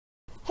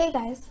Hey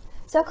guys,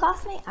 so a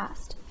classmate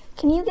asked,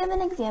 can you give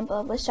an example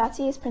of Le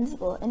Chatelier's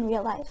principle in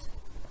real life?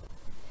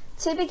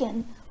 To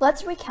begin,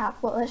 let's recap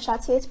what Le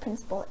Chatelier's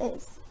principle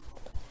is.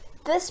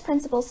 This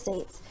principle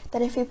states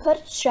that if we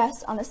put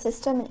stress on a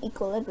system in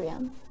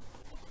equilibrium,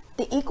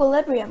 the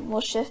equilibrium will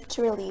shift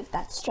to relieve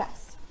that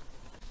stress.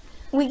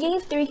 We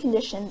gave three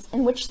conditions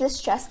in which this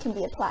stress can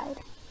be applied,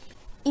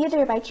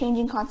 either by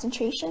changing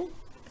concentration,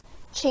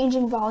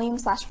 changing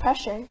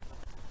volume/pressure,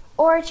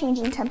 or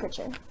changing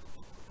temperature.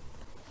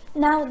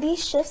 Now,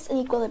 these shifts in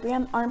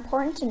equilibrium are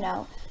important to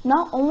know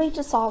not only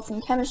to solve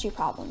some chemistry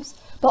problems,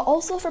 but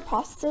also for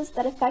processes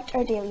that affect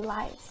our daily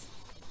lives.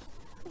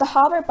 The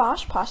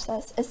Haber-Bosch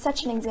process is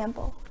such an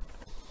example.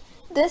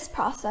 This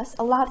process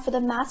allowed for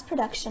the mass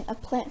production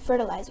of plant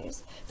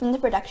fertilizers from the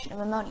production of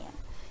ammonia,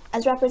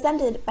 as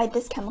represented by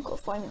this chemical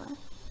formula.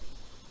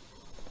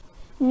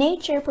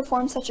 Nature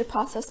performs such a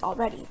process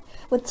already,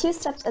 with two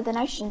steps of the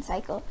nitrogen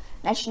cycle,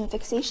 nitrogen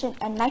fixation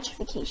and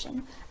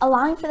nitrification,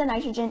 allowing for the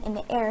nitrogen in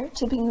the air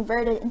to be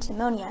converted into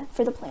ammonia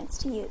for the plants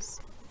to use.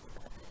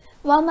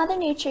 While Mother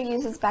Nature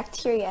uses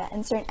bacteria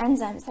and certain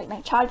enzymes like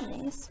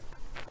nitrogenase,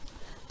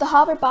 the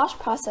Haber-Bosch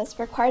process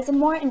requires a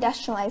more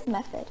industrialized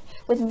method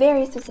with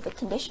very specific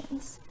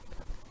conditions.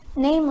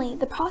 Namely,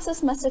 the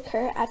process must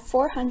occur at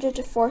 400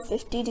 to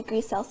 450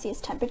 degrees Celsius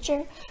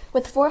temperature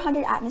with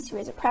 400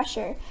 atmospheres of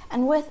pressure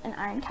and with an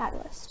iron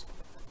catalyst.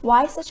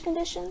 Why such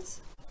conditions?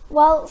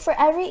 Well, for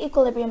every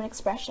equilibrium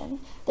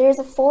expression, there is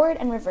a forward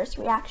and reverse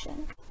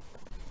reaction,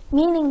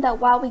 meaning that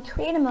while we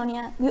create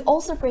ammonia, we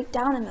also break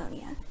down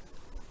ammonia.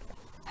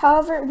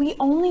 However, we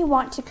only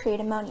want to create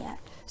ammonia,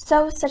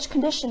 so such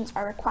conditions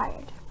are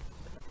required.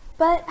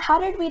 But how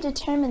did we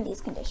determine these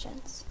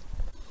conditions?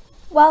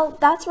 Well,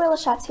 that's where Le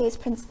Chatelier's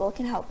principle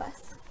can help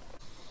us.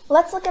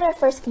 Let's look at our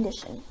first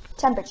condition,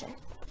 temperature.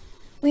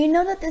 We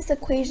know that this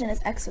equation is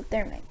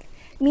exothermic,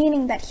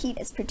 meaning that heat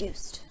is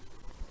produced.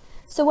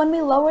 So when we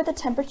lower the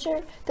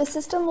temperature, the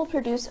system will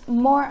produce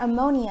more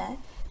ammonia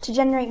to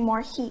generate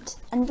more heat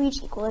and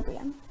reach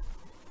equilibrium.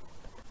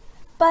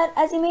 But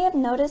as you may have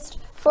noticed,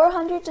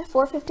 400 to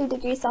 450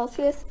 degrees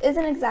Celsius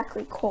isn't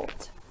exactly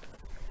cold.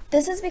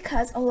 This is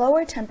because a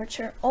lower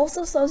temperature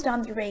also slows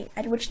down the rate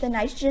at which the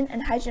nitrogen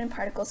and hydrogen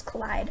particles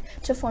collide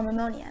to form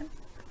ammonia,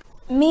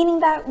 meaning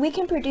that we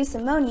can produce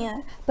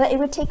ammonia, but it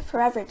would take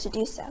forever to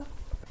do so.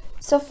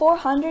 So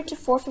 400 to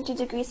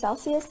 450 degrees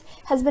Celsius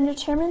has been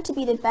determined to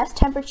be the best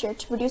temperature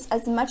to produce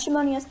as much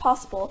ammonia as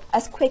possible,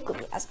 as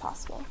quickly as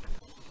possible.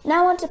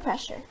 Now on to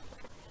pressure.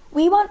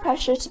 We want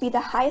pressure to be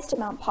the highest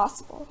amount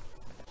possible.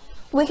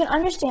 We can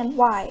understand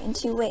why in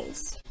two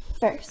ways.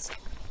 First,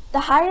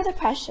 the higher the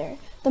pressure,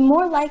 the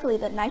more likely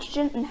that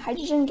nitrogen and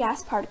hydrogen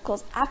gas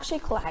particles actually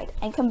collide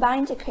and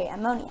combine to create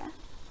ammonia.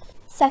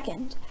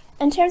 Second,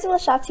 in terms of Le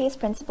Chatelier's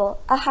principle,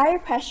 a higher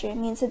pressure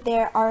means that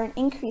there are an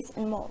increase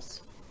in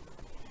moles.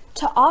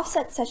 To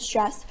offset such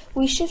stress,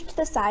 we shift to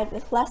the side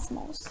with less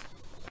moles.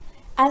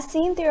 As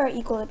seen through our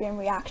equilibrium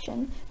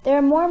reaction, there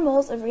are more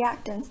moles of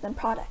reactants than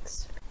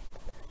products,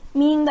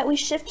 meaning that we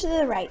shift to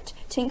the right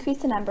to increase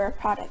the number of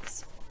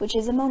products, which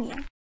is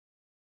ammonia.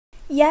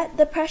 Yet,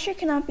 the pressure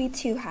cannot be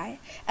too high,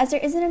 as there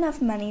isn't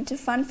enough money to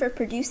fund for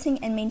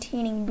producing and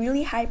maintaining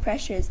really high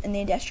pressures in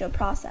the industrial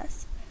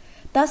process.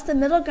 Thus, the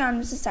middle ground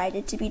was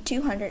decided to be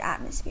 200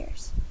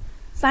 atmospheres.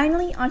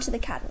 Finally, onto the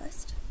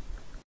catalyst.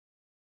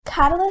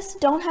 Catalysts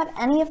don't have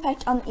any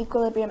effect on the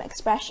equilibrium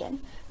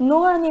expression,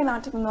 nor on the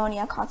amount of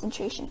ammonia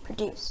concentration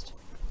produced.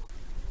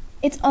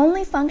 Its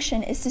only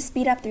function is to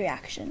speed up the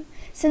reaction,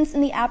 since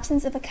in the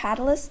absence of a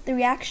catalyst, the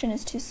reaction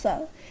is too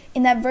slow,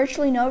 in that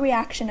virtually no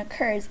reaction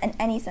occurs at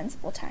any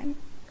sensible time.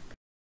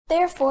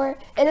 Therefore,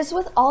 it is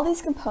with all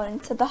these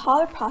components that the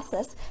Haber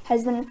process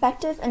has been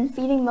effective in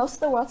feeding most of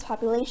the world's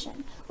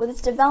population, with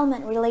its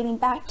development relating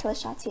back to Le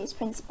Chatelier's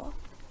principle.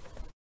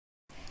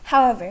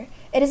 However,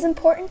 it is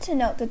important to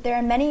note that there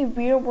are many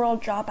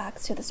real-world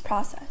drawbacks to this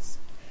process.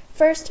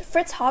 First,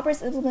 Fritz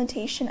Haber's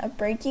implementation of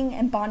breaking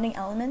and bonding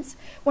elements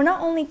were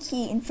not only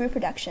key in food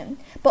production,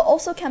 but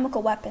also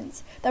chemical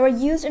weapons that were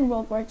used in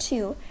World War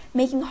II,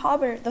 making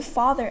Haber the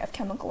father of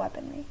chemical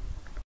weaponry.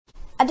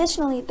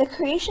 Additionally, the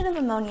creation of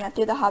ammonia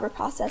through the Haber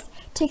process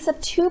takes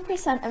up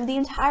 2% of the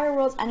entire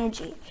world's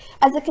energy,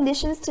 as the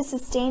conditions to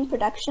sustain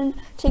production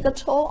take a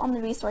toll on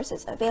the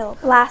resources available.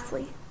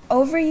 Lastly,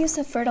 overuse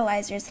of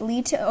fertilizers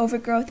lead to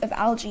overgrowth of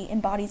algae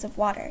in bodies of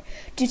water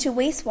due to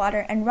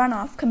wastewater and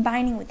runoff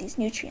combining with these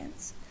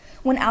nutrients.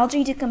 When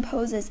algae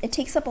decomposes, it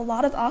takes up a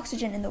lot of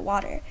oxygen in the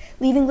water,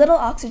 leaving little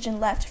oxygen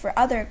left for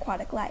other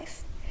aquatic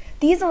life.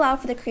 These allow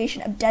for the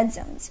creation of dead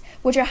zones,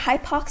 which are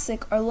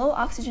hypoxic or low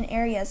oxygen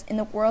areas in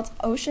the world's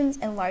oceans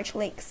and large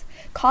lakes,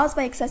 caused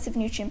by excessive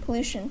nutrient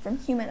pollution from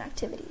human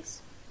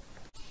activities.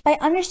 By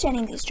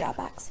understanding these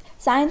drawbacks,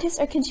 scientists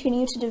are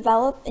continuing to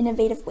develop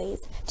innovative ways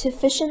to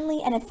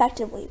efficiently and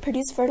effectively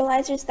produce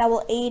fertilizers that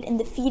will aid in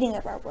the feeding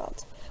of our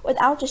world,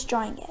 without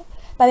destroying it,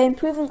 by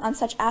improving on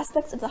such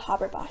aspects of the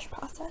Haber-Bosch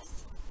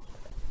process.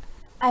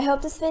 I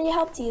hope this video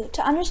helped you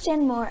to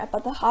understand more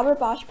about the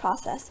Haber-Bosch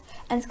process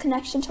and its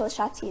connection to Le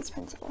Chatelier's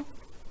principle.